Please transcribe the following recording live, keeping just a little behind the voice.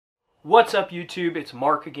What's up YouTube? It's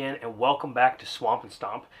Mark again and welcome back to Swamp and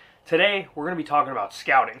Stomp. Today we're going to be talking about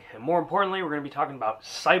scouting, and more importantly we're going to be talking about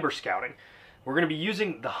cyber scouting. We're going to be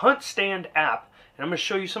using the HuntStand app, and I'm going to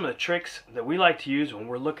show you some of the tricks that we like to use when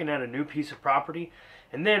we're looking at a new piece of property,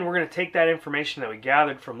 and then we're going to take that information that we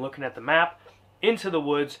gathered from looking at the map into the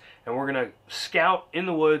woods, and we're going to scout in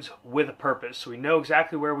the woods with a purpose. So we know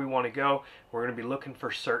exactly where we want to go. We're going to be looking for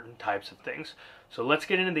certain types of things. So let's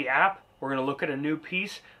get into the app. We're going to look at a new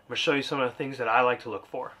piece. I'm going to show you some of the things that I like to look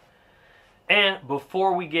for. And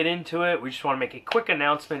before we get into it, we just want to make a quick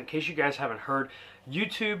announcement in case you guys haven't heard.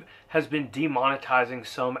 YouTube has been demonetizing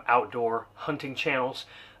some outdoor hunting channels,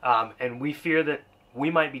 and we fear that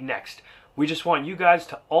we might be next. We just want you guys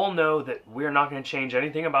to all know that we're not going to change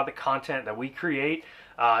anything about the content that we create.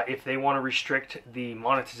 If they want to restrict the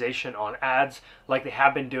monetization on ads like they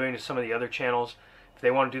have been doing to some of the other channels, if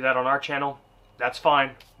they want to do that on our channel, that's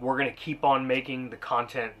fine. We're going to keep on making the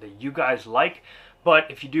content that you guys like. But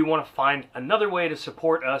if you do want to find another way to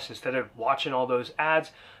support us instead of watching all those ads,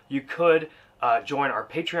 you could join our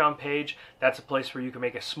Patreon page. That's a place where you can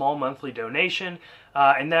make a small monthly donation,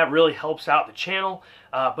 and that really helps out the channel.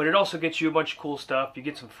 But it also gets you a bunch of cool stuff. You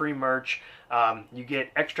get some free merch. You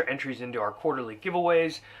get extra entries into our quarterly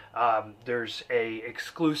giveaways. There's a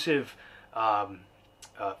exclusive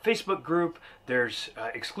Facebook group. There's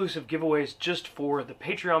exclusive giveaways just for the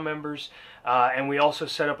Patreon members, and we also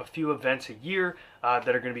set up a few events a year that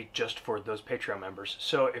are going to be just for those Patreon members.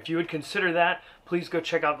 So if you would consider that, please go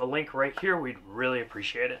check out the link right here. We'd really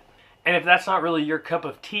appreciate it. And if that's not really your cup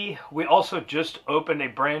of tea, we also just opened a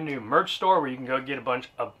brand new merch store where you can go get a bunch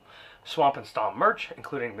of Swamp and Stomp merch,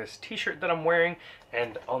 including this t-shirt that I'm wearing,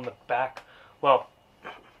 and on the back, well,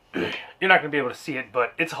 you're not going to be able to see it,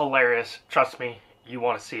 but it's hilarious. Trust me. You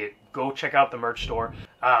want to see it, go check out the merch store.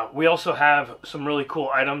 We also have some really cool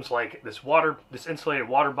items like this insulated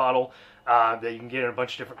water bottle that you can get in a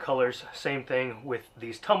bunch of different colors. Same thing with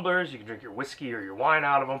these tumblers. You can drink your whiskey or your wine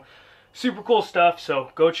out of them. Super cool stuff.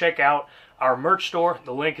 So go check out our merch store.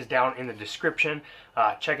 The link is down in the description.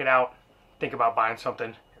 Check it out. Think about buying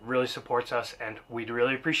something. It really supports us and we'd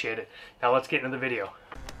really appreciate it. Now let's get into the video.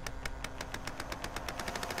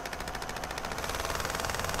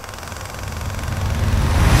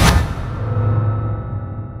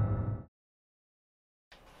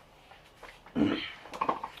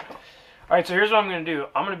 Alright, so here's what I'm going to do.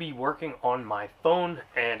 I'm going to be working on my phone,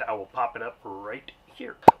 and I will pop it up right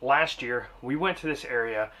here. Last year, we went to this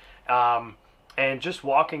area, and just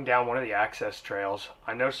walking down one of the access trails,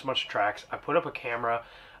 I noticed a bunch of tracks. I put up a camera,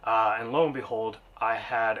 and lo and behold, I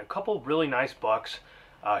had a couple really nice bucks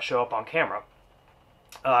show up on camera.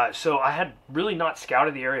 So I had really not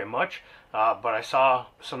scouted the area much, but I saw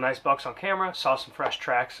some nice bucks on camera, saw some fresh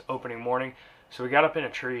tracks opening morning. So we got up in a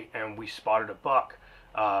tree, and we spotted a buck.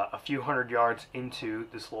 A few hundred yards into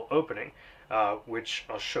this little opening, which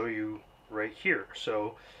I'll show you right here.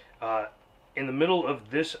 So in the middle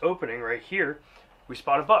of this opening right here, we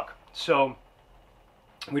spot a buck. So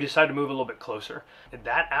we decided to move a little bit closer.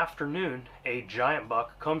 That afternoon, a giant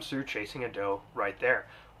buck comes through chasing a doe right there.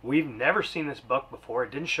 We've never seen this buck before.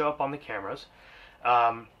 It didn't show up on the cameras.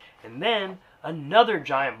 And then another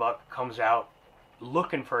giant buck comes out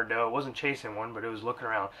looking for a doe. It wasn't chasing one, but it was looking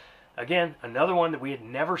around. Again, another one that we had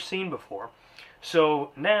never seen before.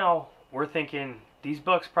 So now we're thinking these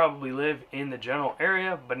bucks probably live in the general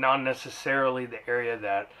area, but not necessarily the area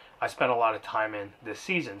that I spent a lot of time in this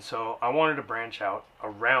season. So I wanted to branch out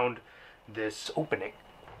around this opening.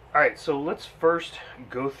 Alright, so let's first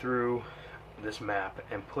go through this map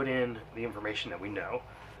and put in the information that we know.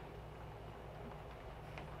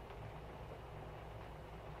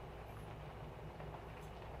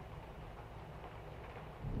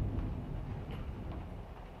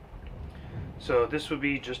 So this would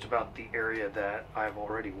be just about the area that I've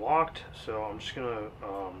already walked. So I'm just gonna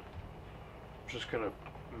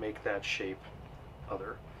make that shape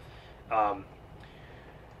other.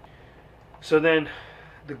 So then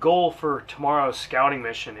the goal for tomorrow's scouting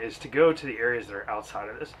mission is to go to the areas that are outside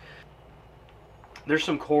of this. There's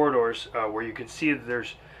some corridors where you can see that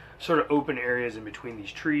there's sort of open areas in between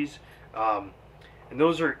these trees, and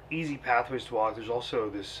those are easy pathways to walk. There's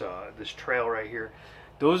also this this trail right here.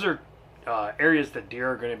 Those are areas that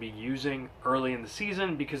deer are going to be using early in the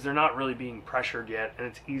season because they're not really being pressured yet, and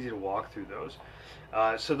it's easy to walk through those.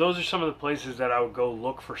 So those are some of the places that I would go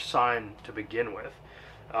look for sign to begin with.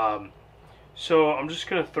 So I'm just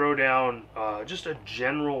going to throw down just a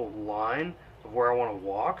general line of where I want to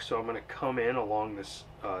walk. So I'm going to come in along this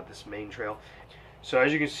this main trail. So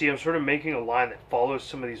as you can see, I'm sort of making a line that follows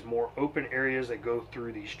some of these more open areas that go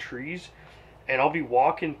through these trees, and I'll be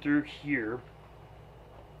walking through here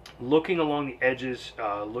looking along the edges,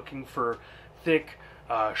 looking for thick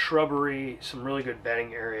shrubbery, some really good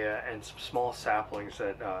bedding area, and some small saplings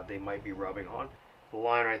that they might be rubbing on. The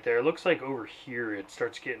line right there, it looks like over here it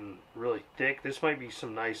starts getting really thick. This might be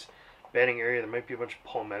some nice bedding area. There might be a bunch of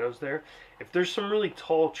palmettos there. If there's some really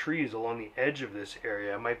tall trees along the edge of this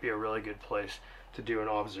area, it might be a really good place to do an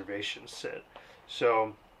observation sit.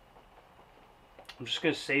 So I'm just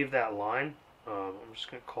going to save that line. I'm just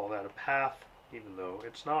going to call that a path, even though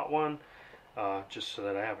it's not one, just so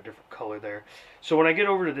that I have a different color there. So when I get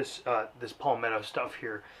over to this this palmetto stuff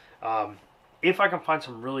here, if I can find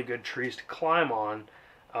some really good trees to climb on,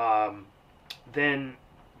 then,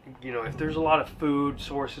 you know, if there's a lot of food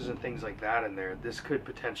sources and things like that in there, this could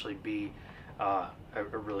potentially be a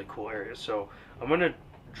really cool area. So I'm going to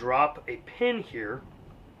drop a pin here,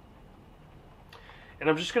 and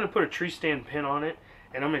I'm just going to put a tree stand pin on it,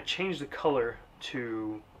 and I'm going to change the color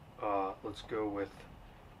to, let's go with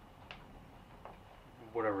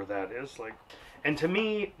whatever that is. Like, and to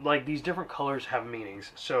me, like, these different colors have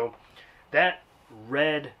meanings. So that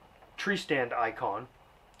red tree stand icon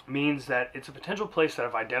means that it's a potential place that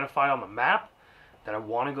I've identified on the map that I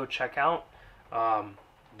want to go check out,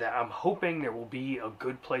 that I'm hoping there will be a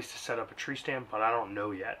good place to set up a tree stand, but I don't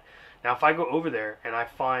know yet. Now if I go over there and I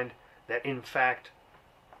find that in fact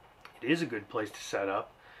it is a good place to set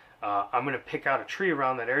up, I'm going to pick out a tree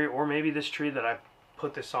around that area, or maybe this tree that I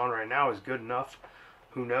put this on right now is good enough,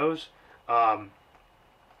 who knows, and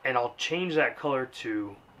I'll change that color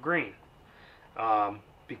to green.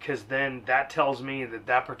 Because then that tells me that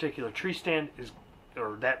that particular tree stand is,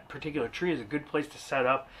 or that particular tree is a good place to set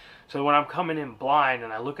up. So when I'm coming in blind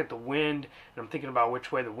and I look at the wind and I'm thinking about which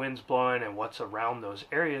way the wind's blowing and what's around those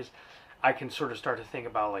areas, I can sort of start to think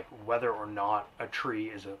about like whether or not a tree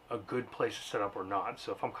is a good place to set up or not.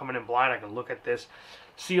 So if I'm coming in blind, I can look at this,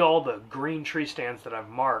 see all the green tree stands that I've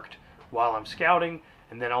marked while I'm scouting,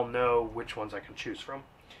 and then I'll know which ones I can choose from.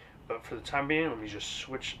 But for the time being, let me just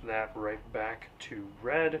switch that right back to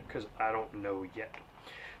red, because I don't know yet.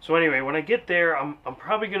 So anyway, when I get there, I'm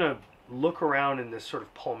probably going to look around in this sort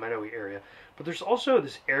of palmetto-y area. But there's also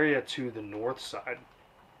this area to the north side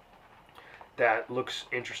that looks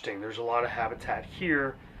interesting. There's a lot of habitat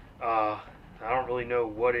here. I don't really know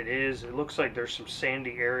what it is. It looks like there's some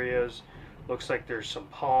sandy areas. Looks like there's some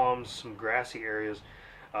palms, some grassy areas.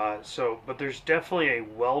 But there's definitely a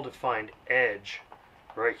well-defined edge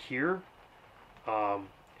right here,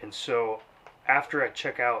 and so after I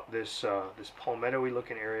check out this this palmetto-y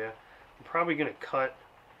looking area, I'm probably going to cut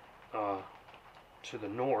to the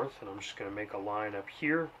north, and I'm just going to make a line up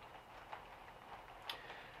here,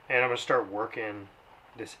 and I'm going to start working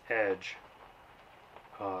this edge,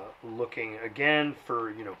 looking again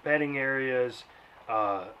for, you know, bedding areas,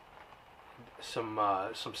 some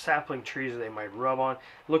sapling trees that they might rub on. It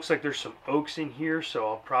looks like there's some oaks in here, so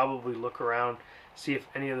I'll probably look around, see if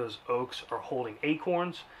any of those oaks are holding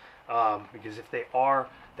acorns, because if they are,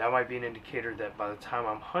 that might be an indicator that by the time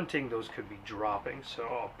I'm hunting, those could be dropping. So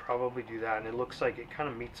I'll probably do that, and it looks like it kind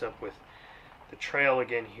of meets up with the trail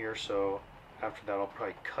again here, so after that I'll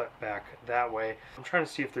probably cut back that way. I'm trying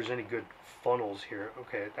to see if there's any good funnels here.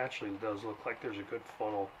 Okay, it actually does look like there's a good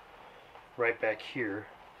funnel right back here.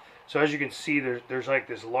 So as you can see, there's like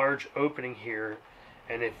this large opening here,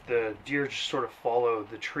 and if the deer just sort of follow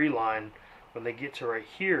the tree line, when they get to right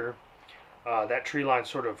here, that tree line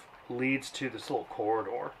sort of leads to this little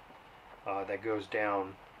corridor that goes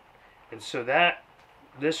down. And so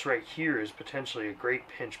this right here is potentially a great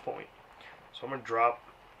pinch point. So I'm going to drop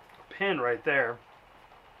a pin right there.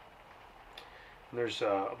 And there's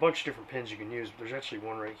a bunch of different pins you can use, but there's actually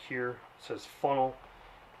one right here. It says funnel.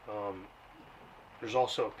 There's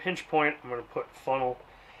also a pinch point. I'm going to put funnel.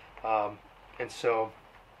 And so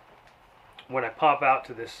when I pop out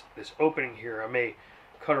to this opening here, I may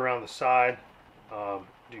cut around the side,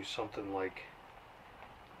 do something like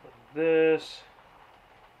this,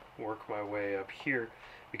 work my way up here,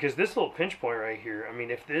 because this little pinch point right here, I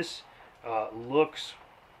mean, if this looks,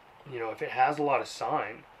 you know, if it has a lot of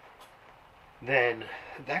sign, then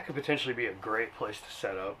that could potentially be a great place to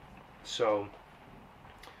set up. So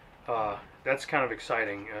that's kind of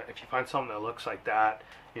exciting. If you find something that looks like that,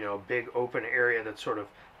 you know, big open area that sort of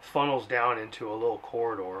funnels down into a little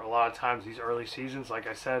corridor. A lot of times these early seasons, like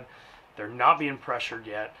I said, they're not being pressured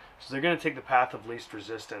yet, so they're going to take the path of least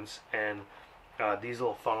resistance, and these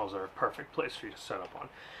little funnels are a perfect place for you to set up on.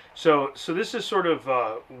 So this is sort of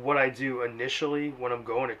what I do initially when I'm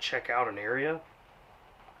going to check out an area,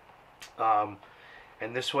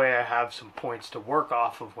 and this way I have some points to work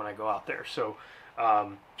off of when I go out there. So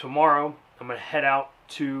tomorrow I'm going to head out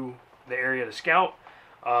to the area to scout,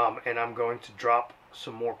 and I'm going to drop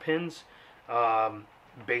some more pins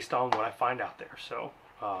based on what I find out there. So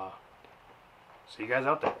see you guys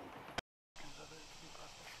out there.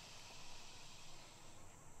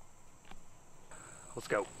 Let's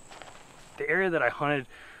go. The area that I hunted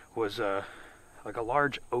was like a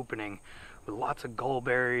large opening with lots of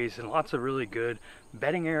gallberries and lots of really good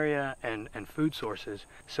bedding area and food sources.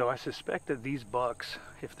 So I suspect that these bucks,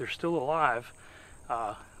 if they're still alive,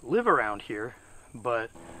 live around here, but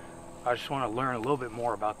I just want to learn a little bit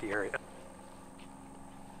more about the area.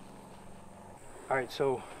 Alright,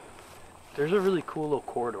 so there's a really cool little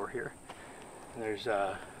corridor here. There's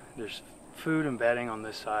food and bedding on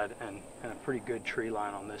this side and a pretty good tree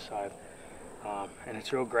line on this side. And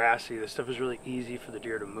it's real grassy. This stuff is really easy for the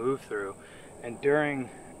deer to move through. And during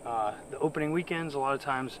the opening weekends, a lot of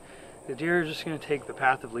times the deer are just going to take the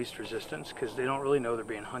path of least resistance because they don't really know they're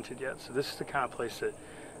being hunted yet. So this is the kind of place that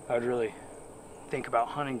I would really think about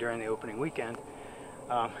hunting during the opening weekend.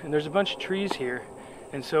 And there's a bunch of trees here.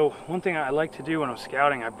 And so one thing I like to do when I'm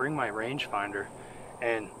scouting, I bring my rangefinder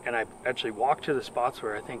and I actually walk to the spots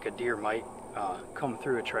where I think a deer might come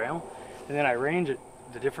through a trail. And then I range it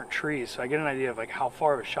the different trees so I get an idea of like how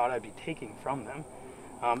far of a shot I'd be taking from them.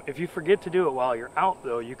 If you forget to do it while you're out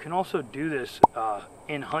though, you can also do this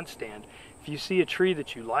in HuntStand. If you see a tree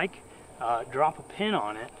that you like, drop a pin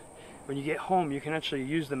on it. When you get home, you can actually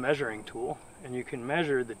use the measuring tool and you can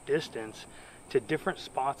measure the distance to different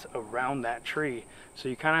spots around that tree, so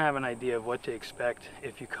you kind of have an idea of what to expect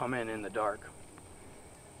if you come in the dark.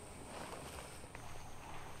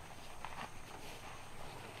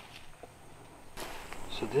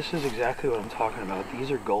 So this is exactly what I'm talking about. These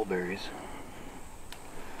are gallberries.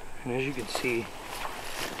 And as you can see,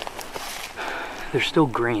 they're still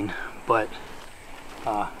green, but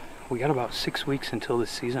we got about 6 weeks until the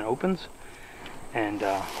season opens. And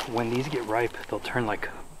when these get ripe, they'll turn like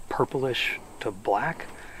purplish to black.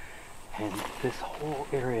 And this whole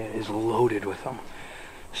area is loaded with them.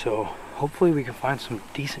 So hopefully we can find some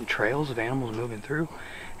decent trails of animals moving through.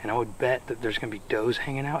 And I would bet that there's going to be does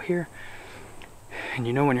hanging out here. And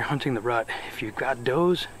you know, when you're hunting the rut, if you've got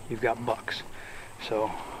does, you've got bucks.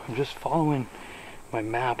 So I'm just following my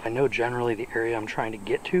map. I know generally the area I'm trying to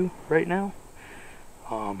get to right now.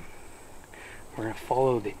 We're going to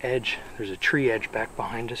follow the edge. There's a tree edge back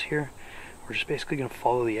behind us here. We're just basically going to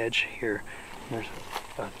follow the edge here. There's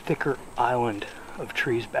a thicker island of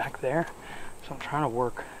trees back there. So I'm trying to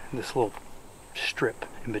work this little strip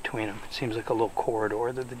in between them. It seems like a little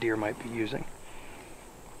corridor that the deer might be using.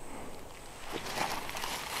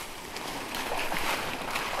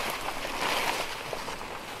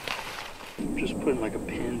 Just putting like a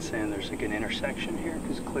pin saying there's like an intersection here,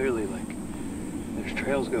 because clearly like there's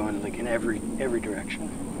trails going like in every direction.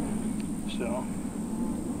 So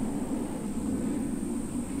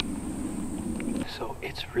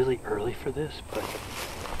it's really early for this, but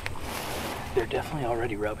they're definitely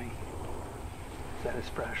already rubbing. Is that as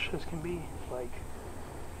fresh as can be? Like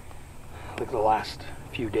the last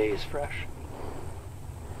few days fresh.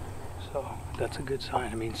 So that's a good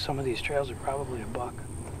sign. I mean, some of these trails are probably a buck.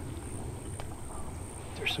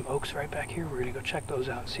 There's some oaks right back here. We're gonna go check those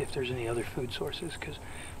out and see if there's any other food sources, because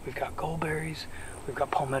we've got gallberries, we've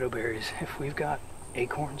got palmetto berries. If we've got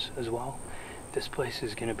acorns as well, this place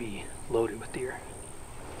is gonna be loaded with deer.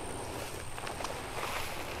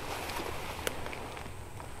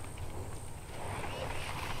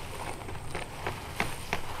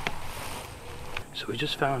 So we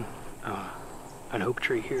just found an oak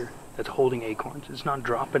tree here that's holding acorns. It's not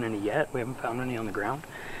dropping any yet. We haven't found any on the ground.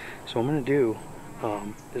 So what I'm gonna do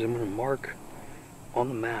is I'm going to mark on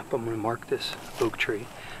the map, I'm going to mark this oak tree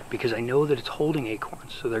because I know that it's holding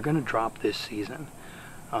acorns, so they're going to drop this season.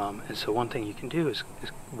 And so one thing you can do is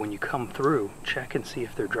when you come through, check and see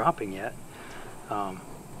if they're dropping yet.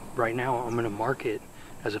 Right now I'm going to mark it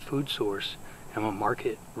as a food source. I'm going to mark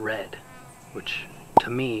it red, which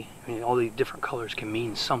to me, I mean, all the different colors can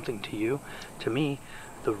mean something to you. To me,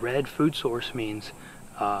 the red food source means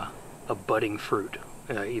a budding fruit.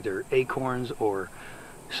 Either acorns or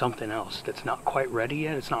something else that's not quite ready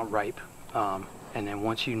yet, it's not ripe. And then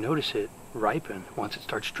once you notice it ripen, once it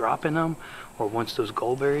starts dropping them, or once those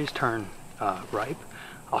gallberries turn ripe,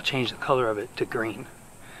 I'll change the color of it to green.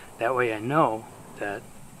 That way I know that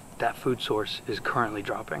that food source is currently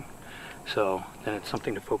dropping. So then it's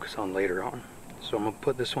something to focus on later on. So I'm going to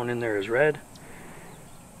put this one in there as red.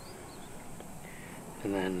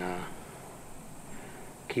 And then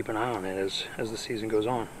keep an eye on it as the season goes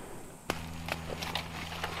on.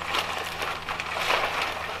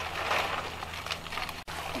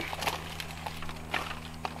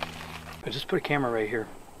 I just put a camera right here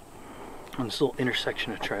on this little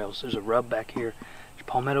intersection of trails. There's a rub back here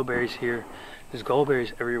palmetto berries here. There's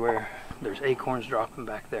gallberries everywhere. There's acorns dropping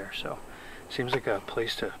back there. So seems like a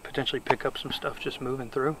place to potentially pick up some stuff just moving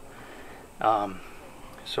through.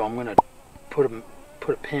 So I'm gonna put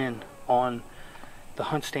a pin on the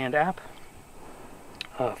HuntStand app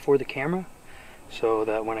for the camera, so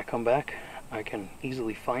that when I come back I can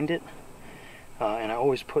easily find it. And I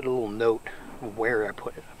always put a little note of where I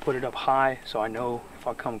put it. I put it up high so I know if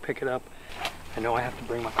I come pick it up, I know I have to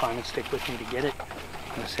bring my climbing stick with me to get it.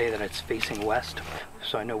 I'm going to say that it's facing west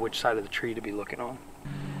so I know which side of the tree to be looking on.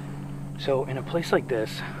 So in a place like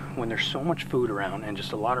this, when there's so much food around and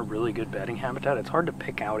just a lot of really good bedding habitat, it's hard to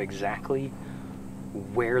pick out exactly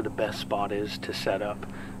where the best spot is to set up.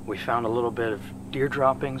 We found a little bit of deer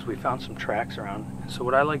droppings, we found some tracks around. So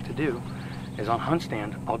what I like to do is on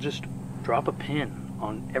HuntStand, I'll just drop a pin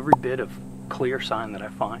on every bit of clear sign that I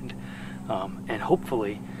find. And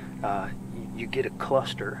hopefully you get a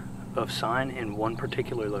cluster of sign in one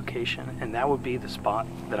particular location, and that would be the spot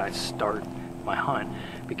that I start my hunt.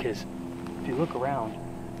 Because if you look around,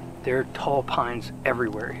 there are tall pines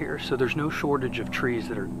everywhere here, so there's no shortage of trees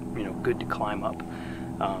that are, you know, good to climb up.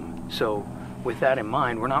 So with that in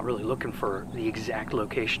mind, we're not really looking for the exact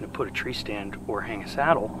location to put a tree stand or hang a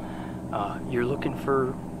saddle. You're looking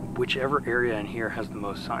for whichever area in here has the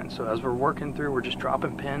most signs. So as we're working through, we're just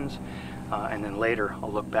dropping pins, and then later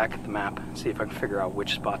I'll look back at the map and see if I can figure out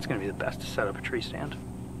which spot's going to be the best to set up a tree stand.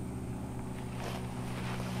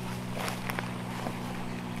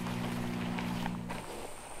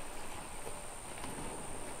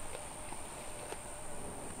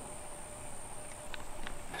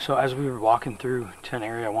 So as we were walking through to an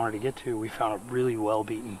area I wanted to get to, we found a really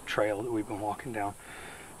well-beaten trail that we've been walking down.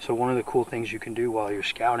 So one of the cool things you can do while you're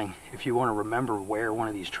scouting, if you want to remember where one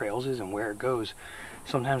of these trails is and where it goes,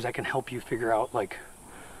 sometimes that can help you figure out like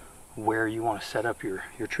where you want to set up your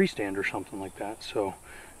tree stand or something like that. So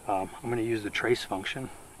I'm going to use the trace function,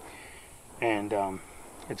 and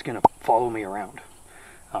it's going to follow me around.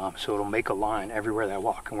 So it'll make a line everywhere that I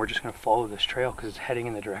walk, and we're just going to follow this trail because it's heading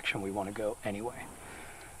in the direction we want to go anyway.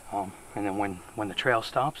 And then when the trail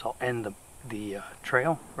stops, I'll end the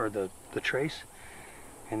trail or the trace,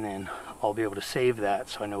 and then I'll be able to save that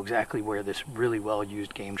so I know exactly where this really well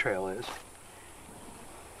used game trail is.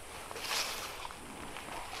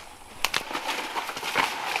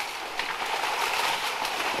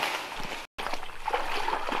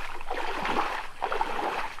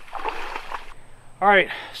 Alright,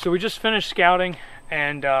 so we just finished scouting,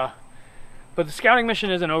 and but the scouting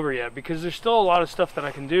mission isn't over yet, because there's still a lot of stuff that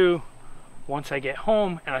I can do once I get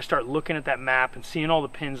home and I start looking at that map and seeing all the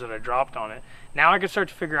pins that I dropped on it. Now I can start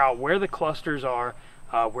to figure out where the clusters are,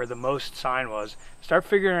 where the most sign was. Start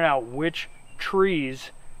figuring out which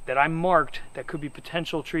trees that I marked that could be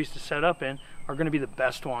potential trees to set up in are going to be the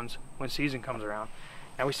best ones when season comes around.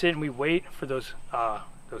 Now we sit and we wait for those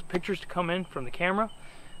pictures to come in from the camera.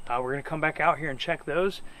 We're going to come back out here and check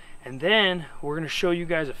those, and then we're going to show you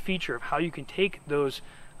guys a feature of how you can take those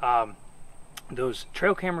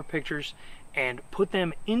trail camera pictures and put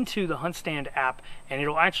them into the HuntStand app, and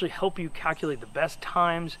it'll actually help you calculate the best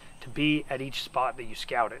times to be at each spot that you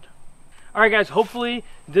scouted. Alright guys, hopefully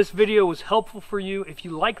this video was helpful for you. If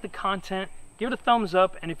you like the content, give it a thumbs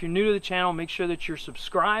up, and if you're new to the channel, make sure that you're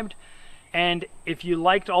subscribed. And if you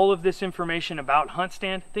liked all of this information about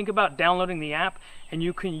HuntStand, think about downloading the app, and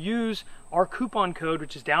you can use our coupon code,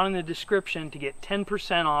 which is down in the description, to get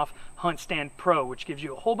 10% off HuntStand Pro, which gives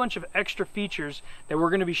you a whole bunch of extra features that we're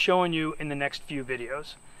going to be showing you in the next few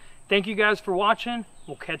videos. Thank you guys for watching.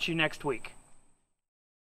 We'll catch you next week.